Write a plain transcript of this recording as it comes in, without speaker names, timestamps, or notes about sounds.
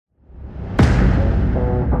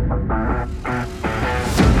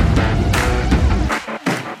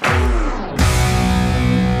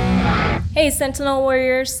Hey, Sentinel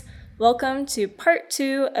Warriors! Welcome to part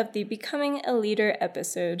 2 of the Becoming a Leader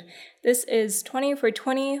episode. This is 20 for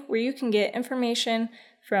 20, where you can get information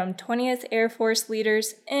from 20th Air Force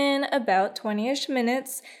leaders in about 20-ish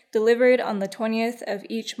minutes, delivered on the 20th of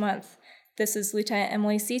each month. This is Lieutenant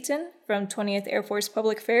Emily Seaton from 20th Air Force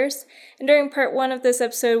Public Affairs, and during part 1 of this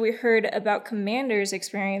episode, we heard about commanders'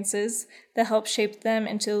 experiences that helped shape them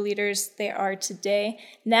into the leaders they are today.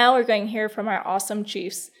 Now we're going to hear from our awesome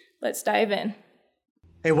chiefs. Let's dive in.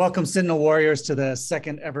 Hey, welcome Sentinel Warriors to the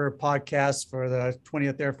second ever podcast for the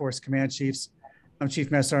 20th Air Force Command Chiefs. I'm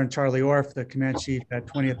Chief Master Sergeant Charles Orf, the Command Chief at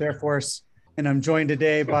 20th Air Force, and I'm joined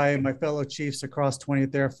today by my fellow chiefs across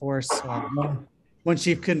 20th Air Force. One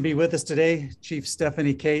chief couldn't be with us today, Chief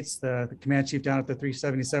Stephanie Cates, the Command Chief down at the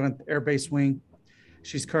 377th Air Base Wing.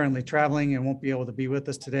 She's currently traveling and won't be able to be with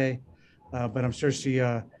us today, but I'm sure she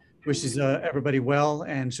wishes everybody well,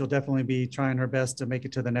 and she'll definitely be trying her best to make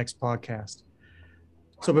it to the next podcast.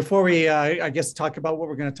 So before we, I guess, talk about what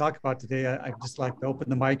we're going to talk about today, I'd just like to open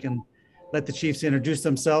the mic and let the chiefs introduce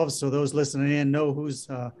themselves so those listening in know who's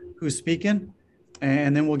speaking,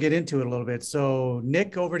 and then we'll get into it a little bit. So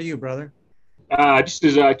Nick, over to you, brother. This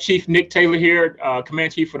is Chief Nick Taylor here,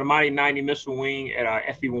 Command Chief for the Mighty 90 Missile Wing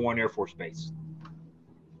at FE-1 Air Force Base.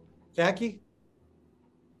 Jackie?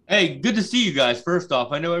 Hey, good to see you guys. First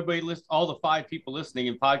off, I know everybody, all the 5 people listening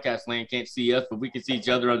in podcast land can't see us, but we can see each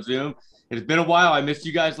other on Zoom. It's been a while. I missed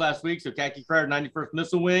you guys last week. So Khaki Carter, 91st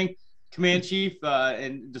Missile Wing, Command Chief.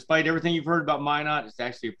 And despite everything you've heard about Minot, it's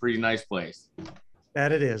actually a pretty nice place.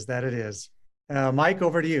 That it is. Mike,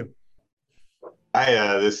 over to you.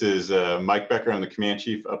 Hi, this is Mike Becker. I'm the Command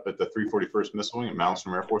Chief up at the 341st Missile Wing at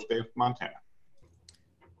Malmstrom Air Force Base, Montana.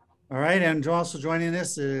 All right, and also joining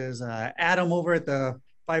us is Adam over at the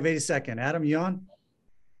 582nd. Adam, you on?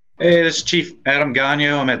 Hey, this is Chief Adam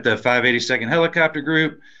Gagno. I'm at the 582nd Helicopter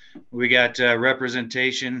Group. We got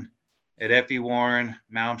representation at FE Warren,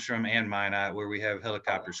 Malmstrom, and Minot, where we have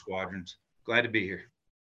helicopter squadrons. Glad to be here.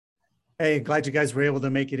 Hey, glad you guys were able to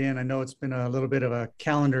make it in. I know it's been a little bit of a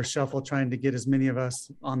calendar shuffle trying to get as many of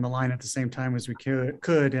us on the line at the same time as we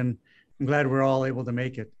could, and I'm glad we're all able to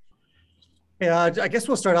make it. Yeah, I guess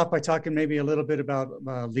we'll start off by talking maybe a little bit about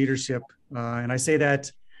leadership. And I say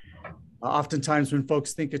that oftentimes when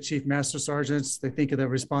folks think of Chief Master Sergeants, they think of the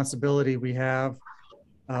responsibility we have.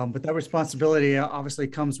 But that responsibility obviously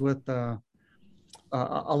comes with a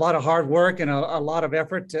lot of hard work and a lot of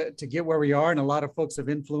effort to get where we are. And a lot of folks have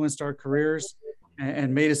influenced our careers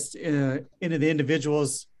and made us into the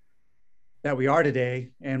individuals that we are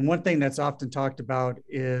today. And one thing that's often talked about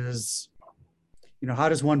is, how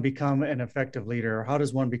does one become an effective leader? How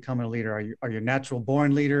does one become a leader? Are you natural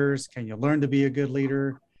born leaders? Can you learn to be a good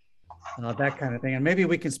leader? That kind of thing. And maybe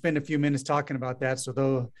we can spend a few minutes talking about that. So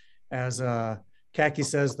though, as Khaki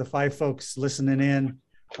says, the 5 folks listening in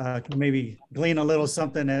can maybe glean a little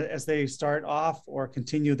something as they start off or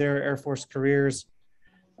continue their Air Force careers.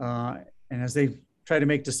 And as they try to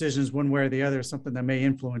make decisions one way or the other, something that may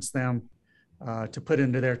influence them to put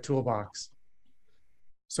into their toolbox.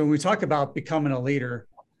 So when we talk about becoming a leader,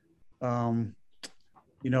 what's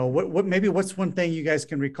one thing you guys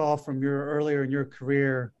can recall from your earlier in your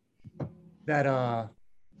career that,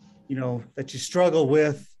 that you struggle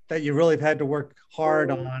with, that you really have had to work hard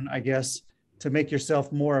on, I guess, to make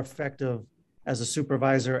yourself more effective as a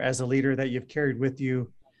supervisor, as a leader that you've carried with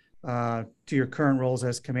you to your current roles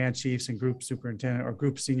as command chiefs and group superintendent or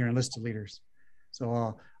group senior enlisted leaders.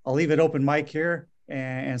 So I'll leave it open mic here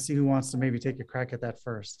and see who wants to maybe take a crack at that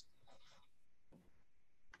first.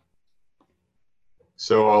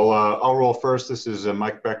 So I'll roll first. This is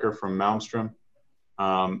Mike Becker from Malmstrom.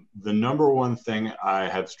 The number one thing I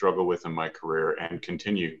have struggled with in my career and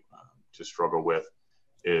continue to struggle with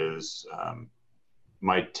is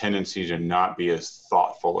my tendency to not be as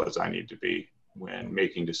thoughtful as I need to be when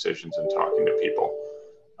making decisions and talking to people.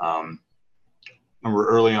 Remember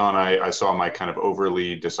early on, I saw my kind of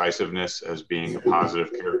overly decisiveness as being a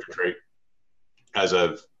positive character trait. As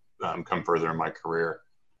I've come further in my career,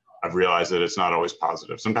 I've realized that it's not always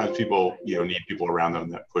positive. Sometimes people, need people around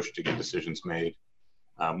them that push to get decisions made.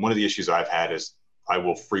 One of the issues I've had is I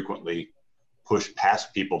will frequently push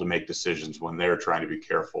past people to make decisions when they're trying to be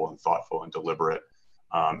careful and thoughtful and deliberate.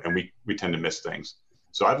 And we tend to miss things.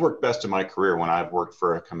 So I've worked best in my career when I've worked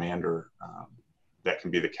for a commander that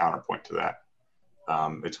can be the counterpoint to that.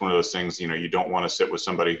 It's one of those things, you don't want to sit with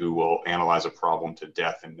somebody who will analyze a problem to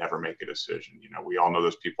death and never make a decision. We all know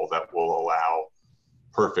those people that will allow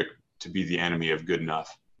perfect to be the enemy of good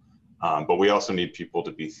enough. But we also need people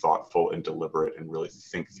to be thoughtful and deliberate and really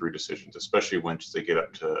think through decisions, especially once they get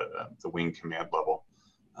up to the wing command level.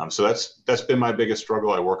 So that's been my biggest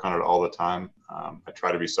struggle. I work on it all the time. I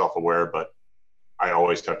try to be self-aware, but I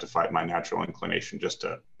always have to fight my natural inclination just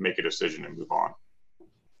to make a decision and move on.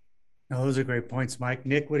 No, those are great points, Mike.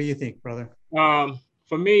 Nick, what do you think, brother?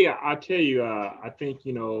 For me, I tell you, I think,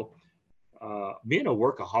 being a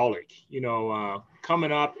workaholic,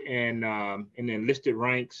 coming up in the enlisted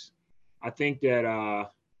ranks, I think that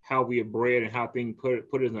how we are bred and how things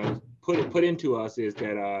put into us is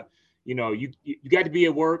that you got to be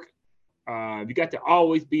at work, you got to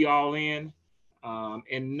always be all in,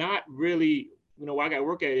 and not really, what I got to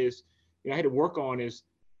work at is, I had to work on is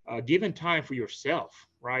giving time for yourself,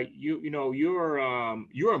 right?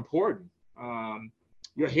 You're important.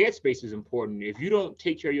 Your headspace is important. If you don't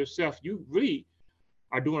take care of yourself, you really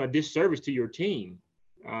are doing a disservice to your team.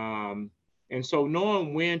 And so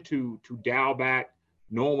knowing when to dial back,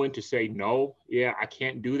 knowing when to say no, yeah, I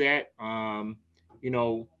can't do that.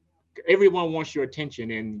 Everyone wants your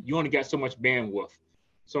attention, and you only got so much bandwidth.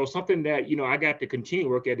 So something that I got to continue to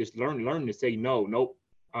work at is learning to say no. Nope,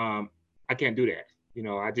 I can't do that.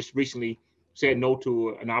 I just recently said no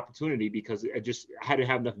to an opportunity because I hadn't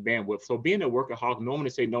have enough bandwidth. So being a workaholic, knowing to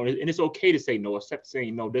say no, and it's okay to say no. Except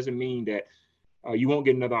saying no doesn't mean that you won't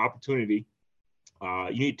get another opportunity. You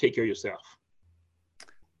need to take care of yourself.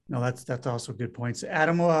 No, that's also good points.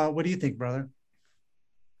 Adam, what do you think, brother?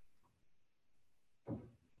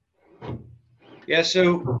 Yeah,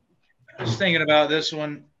 so I was thinking about this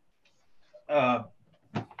one.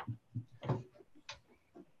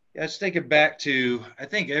 Let's take it back to, I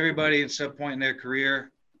think everybody at some point in their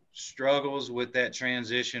career struggles with that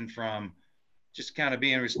transition from just kind of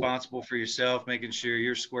being responsible for yourself, making sure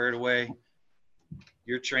you're squared away,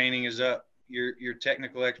 your training is up, your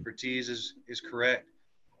technical expertise is correct,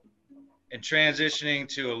 and transitioning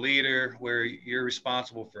to a leader where you're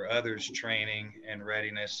responsible for others' training and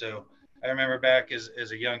readiness. So I remember back as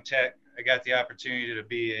a young tech, I got the opportunity to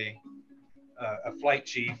be a flight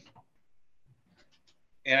chief.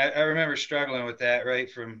 And I remember struggling with that, right?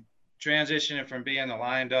 From transitioning from being the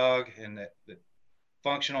line dog and the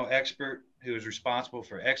functional expert who was responsible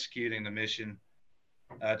for executing the mission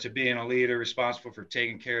to being a leader responsible for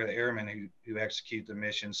taking care of the airmen who execute the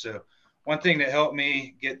mission. So one thing that helped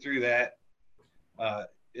me get through that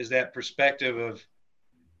is that perspective of,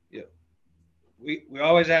 we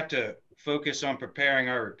always have to focus on preparing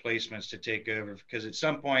our replacements to take over, because at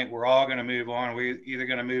some point we're all going to move on. We're either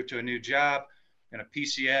going to move to a new job, going to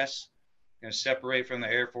PCS, going to separate from the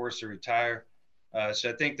Air Force or retire. So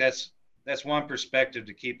I think that's one perspective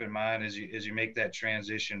to keep in mind as you make that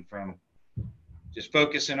transition from just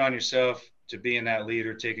focusing on yourself to being that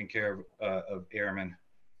leader, taking care of airmen.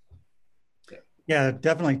 Yeah,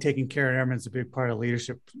 definitely taking care of airmen is a big part of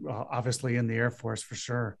leadership, obviously in the Air Force for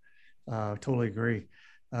sure. Totally agree.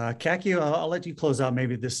 Kaki, I'll let you close out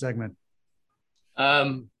maybe this segment.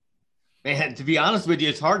 Man, to be honest with you,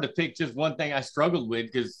 it's hard to pick just one thing I struggled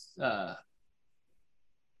with, because I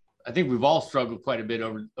think we've all struggled quite a bit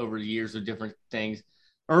over the years with different things.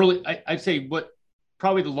 Early, I'd say what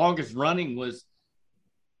probably the longest running was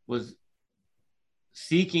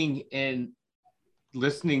seeking and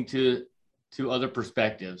listening to other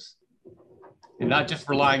perspectives and not just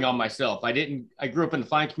relying on myself. I grew up in the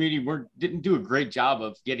flying community. Didn't do a great job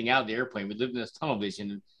of getting out of the airplane. We lived in this tunnel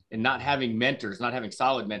vision and not having mentors, not having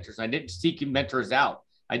solid mentors. I didn't seek mentors out.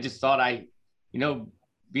 I just thought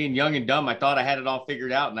being young and dumb, I thought I had it all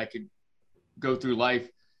figured out and I could go through life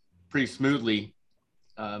pretty smoothly.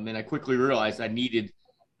 And I quickly realized I needed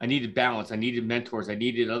balance. I needed mentors. I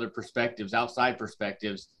needed other perspectives, outside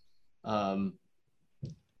perspectives, to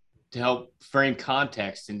help frame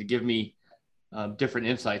context and to give me different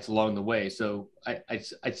insights along the way. So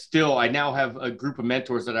I now have a group of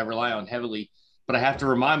mentors that I rely on heavily, but I have to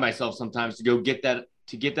remind myself sometimes to go get that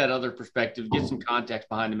other perspective, get some context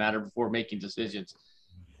behind the matter before making decisions.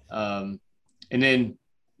 And then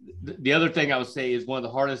the other thing I would say is one of the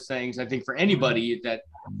hardest things I think for anybody is that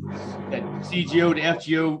CGO to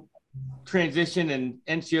FGO transition and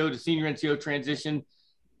NCO to senior NCO transition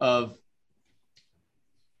of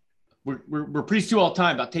we're preached to all the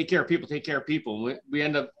time about take care of people. We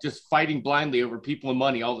end up just fighting blindly over people and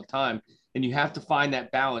money all the time. And you have to find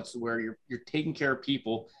that balance where you're taking care of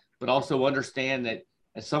people, but also understand that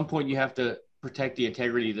at some point you have to protect the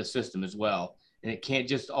integrity of the system as well. And it can't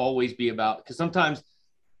just always be about, because sometimes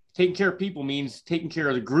taking care of people means taking care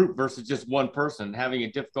of the group versus just one person, making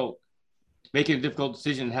a difficult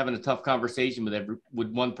decision and having a tough conversation with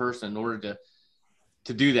one person in order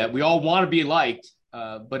to do that. We all want to be liked,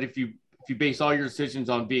 but if you base all your decisions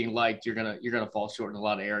on being liked, you're gonna fall short in a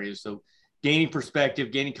lot of areas. So gaining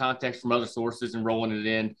perspective, gaining context from other sources and rolling it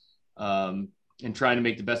in, and trying to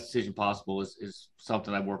make the best decision possible is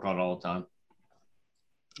something I work on all the time.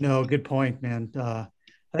 No, good point, man.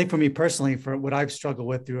 I think for me personally, for what I've struggled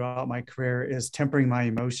with throughout my career is tempering my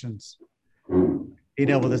emotions, being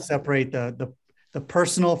able to separate the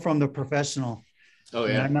personal from the professional. Oh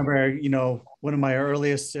And yeah. I remember, one of my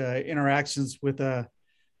earliest interactions with the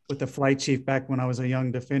flight chief back when I was a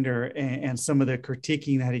young defender, and some of the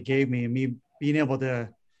critiquing that he gave me, and me being able to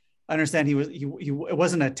understand it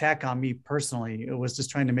wasn't an attack on me personally. It was just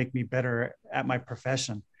trying to make me better at my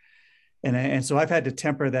profession. And so I've had to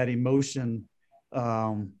temper that emotion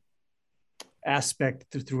aspect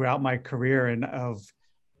throughout my career, and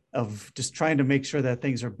of just trying to make sure that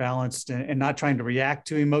things are balanced, and not trying to react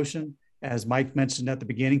to emotion, as Mike mentioned at the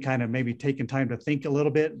beginning, kind of maybe taking time to think a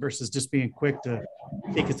little bit versus just being quick to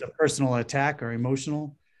think it's a personal attack or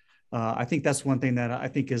emotional. I think that's one thing that I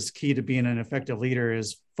think is key to being an effective leader,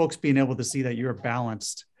 is folks being able to see that you're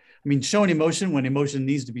balanced. I mean, showing emotion when emotion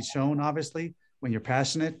needs to be shown, obviously, when you're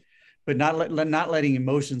passionate, but not letting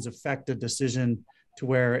emotions affect a decision to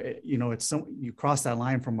where, you cross that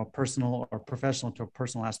line from a personal or professional to a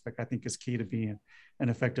personal aspect. I think is key to being an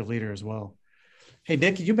effective leader as well. Hey,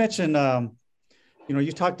 Nick, you mentioned,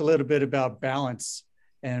 you talked a little bit about balance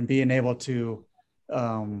and being able to,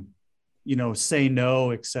 say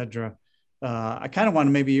no, et cetera. I kind of want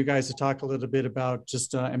maybe you guys to talk a little bit about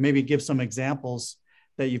just, and maybe give some examples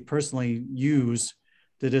that you personally use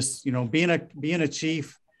to just, being a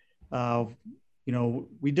chief,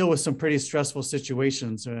 we deal with some pretty stressful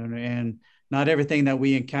situations, and not everything that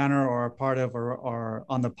we encounter or are part of are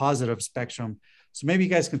on the positive spectrum. So maybe you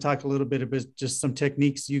guys can talk a little bit about just some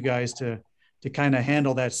techniques you guys to kind of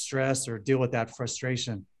handle that stress or deal with that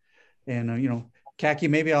frustration. And, Kaki,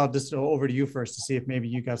 maybe I'll just go over to you first to see if maybe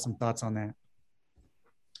you got some thoughts on that.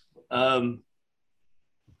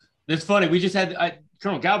 It's funny. We just had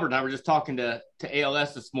Colonel Galbert and I were just talking to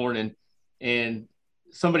ALS this morning, and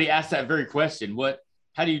somebody asked that very question.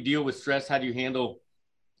 How do you deal with stress? How do you handle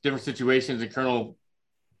different situations? And Colonel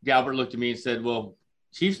Galbert looked at me and said, well,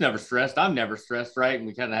 Chief's never stressed. I'm never stressed, right? And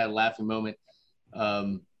we kind of had a laughing moment.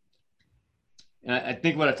 And I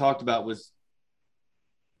think what I talked about was,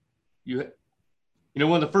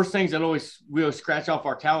 one of the first things that we always scratch off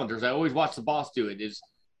our calendars, I always watch the boss do it, is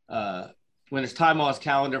when there's time on his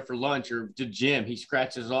calendar for lunch or to gym, he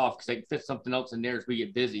scratches off because they can fit something else in there as we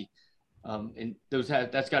get busy. And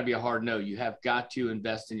that's got to be a hard no. You have got to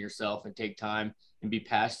invest in yourself and take time and be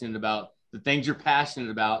passionate about the things you're passionate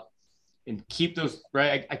about, and keep those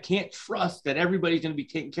right. I can't trust that everybody's going to be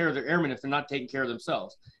taking care of their airmen if they're not taking care of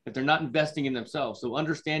themselves, if they're not investing in themselves. So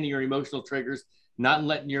understanding your emotional triggers, not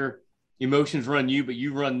letting your emotions run you, but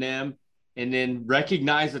you run them, and then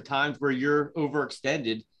recognize the times where you're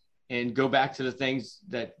overextended and go back to the things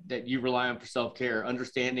that you rely on for self-care,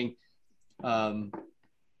 understanding for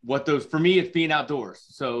me, it's being outdoors.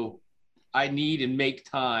 So I need and make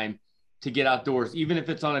time to get outdoors, even if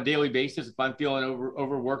it's on a daily basis. If I'm feeling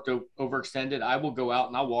overworked, overextended, I will go out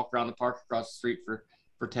and I'll walk around the park across the street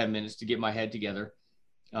for 10 minutes to get my head together.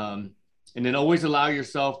 And then always allow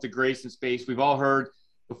yourself the grace and space. We've all heard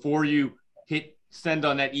before you hit send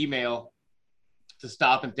on that email to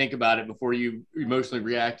stop and think about it before you emotionally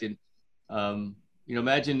react. And,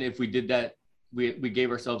 imagine if we did that, we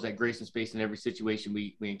gave ourselves that grace and space in every situation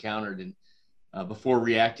we encountered. And before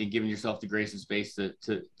reacting, giving yourself the grace and space to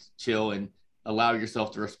chill and allow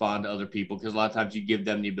yourself to respond to other people, because a lot of times you give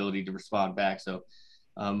them the ability to respond back. So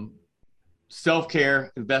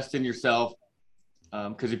self-care, invest in yourself,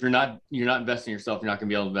 because if you're not investing in yourself, you're not going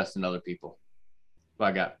to be able to invest in other people. What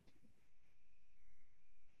I got.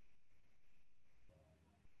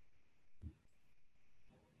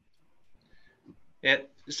 Yeah,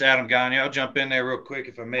 this is Adam Gagne. I'll jump in there real quick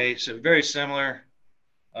if I may. So very similar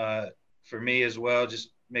for me as well. Just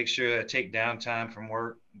make sure that I take downtime from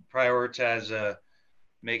work, prioritize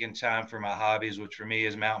making time for my hobbies, which for me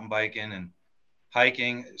is mountain biking and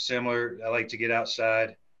hiking. Similar, I like to get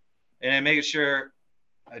outside, and then making sure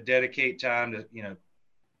I dedicate time to,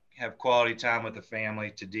 have quality time with the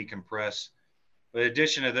family to decompress. But in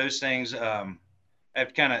addition to those things, I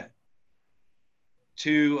have kind of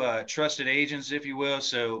two trusted agents, if you will.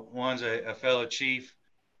 So one's a fellow chief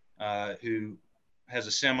who has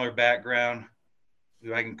a similar background,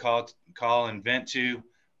 who I can call and vent to,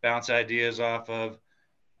 bounce ideas off of,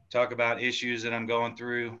 talk about issues that I'm going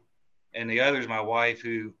through. And the other is my wife,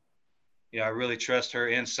 who, I really trust her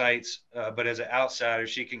insights. But as an outsider,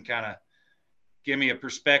 she can kind of give me a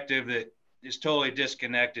perspective that is totally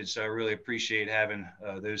disconnected. So I really appreciate having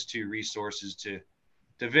those two resources to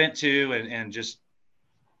vent to and just,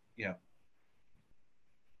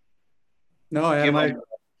 No, Adam,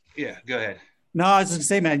 yeah, go ahead. No, I was going to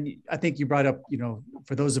say, man, I think you brought up,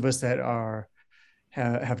 for those of us that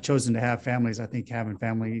have chosen to have families, I think having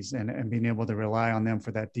families and being able to rely on them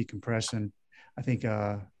for that decompression, I think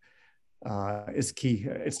is key.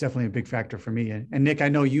 It's definitely a big factor for me. And Nick, I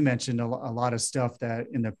know you mentioned a lot of stuff that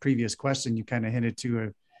in the previous question you kind of hinted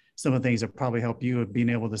to some of the things that probably help you with being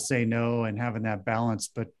able to say no and having that balance.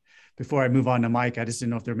 But before I move on to Mike, I just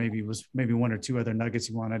didn't know if there was one or two other nuggets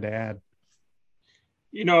you wanted to add.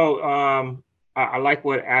 I like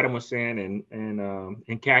what Adam was saying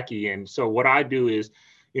and Khaki. And so what I do is,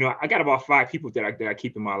 I got about 5 people that I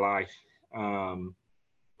keep in my life,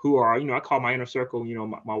 who are, I call my inner circle,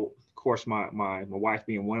 of course, my wife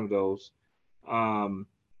being one of those. And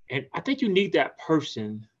I think you need that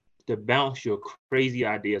person to bounce your crazy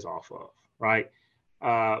ideas off of, right?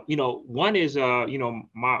 One is,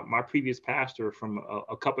 my previous pastor from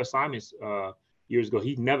a couple assignments years ago.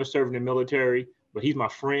 He never served in the military, but he's my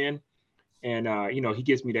friend. And, he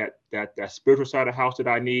gives me that spiritual side of the house that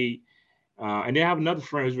I need. And then I have another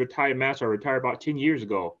friend who's a retired master, retired about 10 years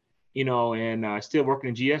ago, and still working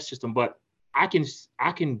in the GS system. But I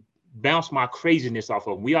can bounce my craziness off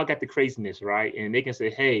of them. We all got the craziness, right? And they can say,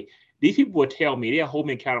 hey, these people will tell me, they'll hold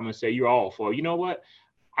me accountable and say, you're off. Or, you know what?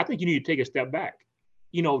 I think you need to take a step back.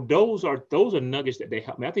 Those are nuggets that they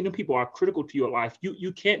help me. I think them people are critical to your life.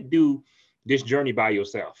 You can't do this journey by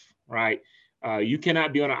yourself, right? You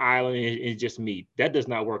cannot be on an island and it's just me. That does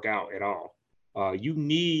not work out at all. You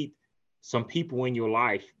need some people in your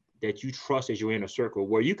life that you trust as your inner circle,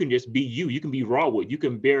 where you can just be you. You can be raw with. You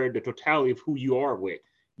can bear the totality of who you are with.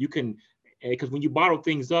 You can, because when you bottle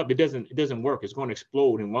things up, it doesn't work. It's going to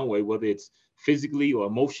explode in one way, whether it's physically or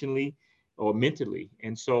emotionally or mentally.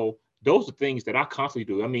 And so those are things that I constantly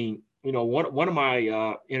do. I mean, one of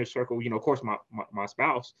my inner circle, of course, my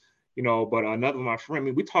spouse, but another of my friend. I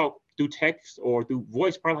mean, we talk through text or through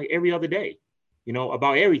voice probably like every other day,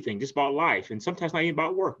 about everything, just about life. And sometimes not even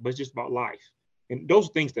about work, but it's just about life. And those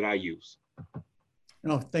are things that I use.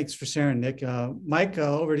 Oh, thanks for sharing, Nick. Mike,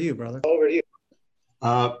 over to you, brother.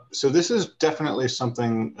 So this is definitely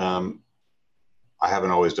something I haven't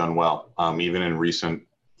always done well, even in recent,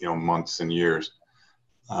 months and years.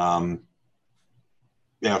 A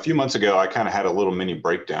few months ago, I kind of had a little mini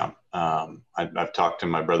breakdown. I've talked to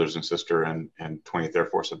my brothers and sister and 20th Air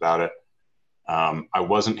Force about it. I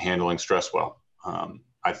wasn't handling stress well.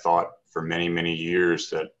 I thought for many, many years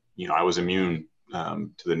that, I was immune to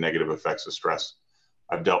the negative effects of stress.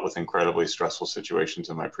 I've dealt with incredibly stressful situations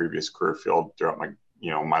in my previous career field throughout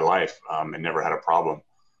my life, and never had a problem.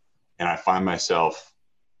 And I find myself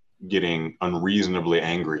getting unreasonably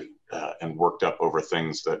angry and worked up over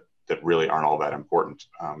things that really aren't all that important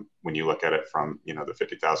when you look at it from the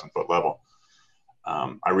 50,000-foot level.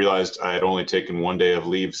 I realized I had only taken 1 day of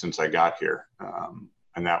leave since I got here,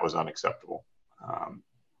 and that was unacceptable.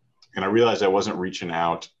 And I realized I wasn't reaching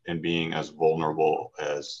out and being as vulnerable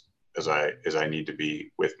as I need to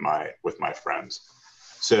be with my friends.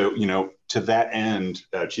 So to that end,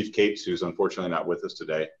 Chief Cates, who's unfortunately not with us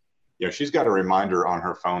today, she's got a reminder on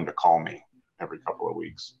her phone to call me every couple of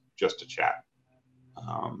weeks just to chat.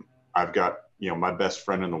 I've got, my best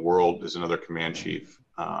friend in the world is another command chief.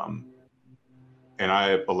 And I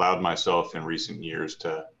have allowed myself in recent years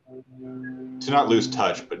to not lose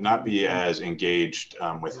touch, but not be as engaged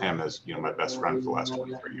with him as, my best friend for the last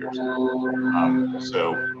 23 years.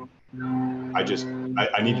 So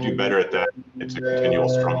I need to do better at that. It's a continual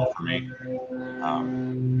struggle for me.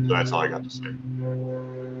 So that's all I got to say.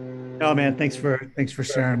 Oh man, thanks for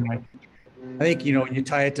sharing, Mike. I think, when you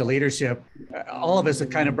tie it to leadership, all of us have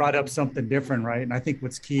kind of brought up something different, right? And I think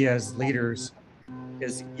what's key as leaders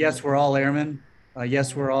is, yes, we're all airmen.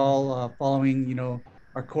 Yes, we're all following,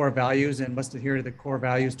 our core values and must adhere to the core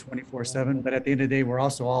values 24/7. But at the end of the day, we're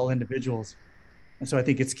also all individuals. And so I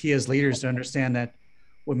think it's key as leaders to understand that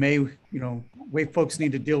what way folks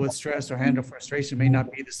need to deal with stress or handle frustration may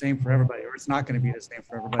not be the same for everybody, or it's not going to be the same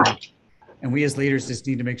for everybody. And we as leaders just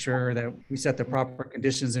need to make sure that we set the proper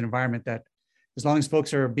conditions and environment that, as long as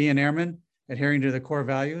folks are being airmen, adhering to the core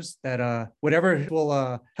values, that whatever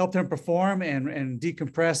will help them perform and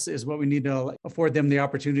decompress is what we need to afford them the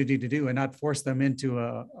opportunity to do, and not force them into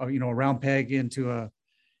a round peg into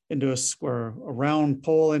a square, a round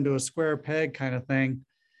pole into a square peg kind of thing,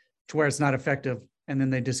 to where it's not effective. And then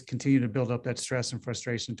they just continue to build up that stress and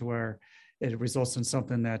frustration to where it results in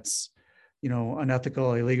something that's,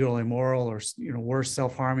 unethical, illegal, immoral, or, worse,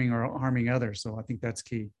 self-harming or harming others. So I think that's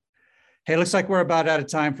key. Hey, looks like we're about out of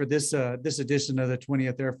time for this edition of the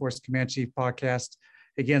 20th Air Force Command Chief Podcast.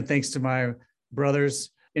 Again, thanks to my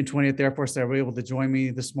brothers in 20th Air Force that were able to join me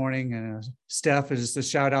this morning. And Steph, just a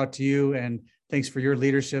shout out to you, and thanks for your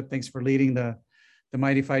leadership. Thanks for leading the the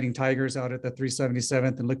Mighty Fighting Tigers out at the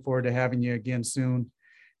 377th, and look forward to having you again soon.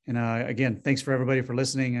 And again, thanks for everybody for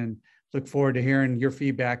listening, and look forward to hearing your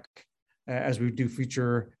feedback as we do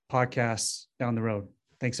future podcasts down the road.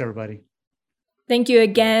 Thanks, everybody. Thank you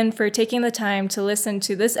again for taking the time to listen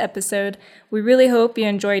to this episode. We really hope you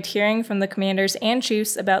enjoyed hearing from the commanders and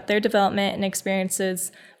chiefs about their development and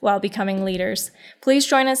experiences while becoming leaders. Please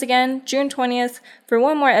join us again June 20th for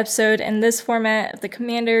one more episode in this format of the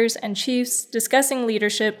commanders and chiefs discussing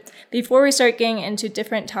leadership before we start getting into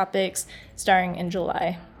different topics starting in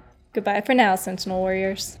July. Goodbye for now, Sentinel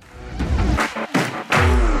Warriors.